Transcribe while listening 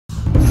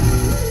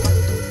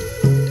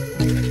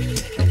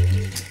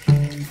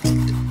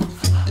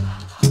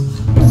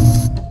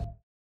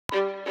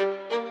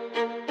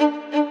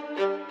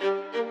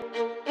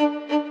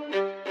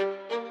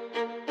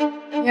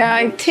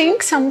I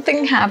think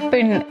something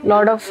happened. A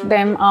lot of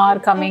them are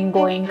coming,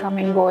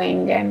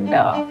 going, and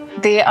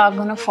they are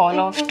gonna fall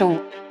off too.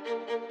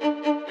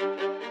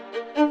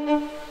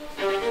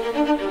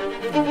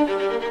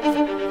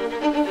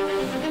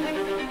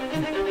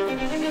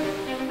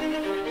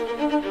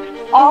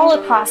 All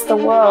across the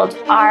world,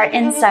 our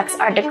insects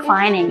are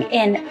declining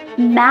in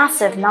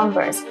massive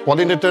numbers.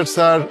 Pollinators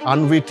are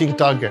unwitting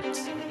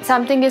targets.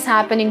 Something is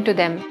happening to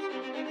them.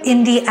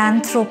 In the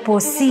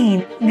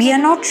Anthropocene, we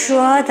are not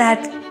sure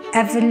that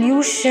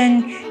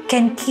evolution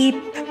can keep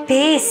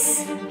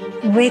pace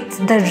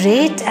with the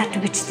rate at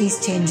which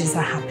these changes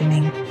are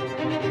happening.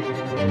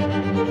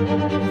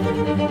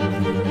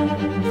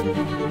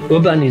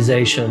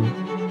 Urbanization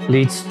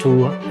leads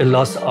to a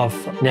loss of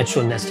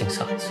natural nesting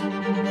sites.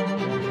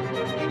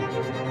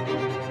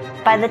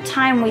 By the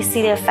time we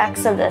see the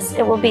effects of this,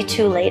 it will be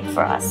too late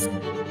for us.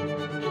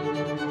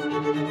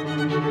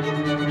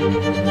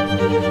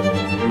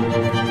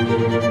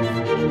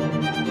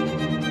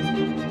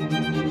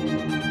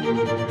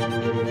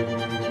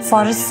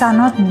 Forests are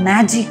not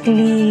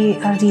magically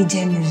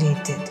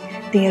regenerated.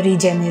 They are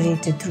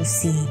regenerated through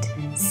seed.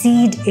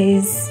 Seed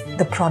is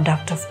the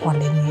product of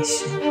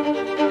pollination.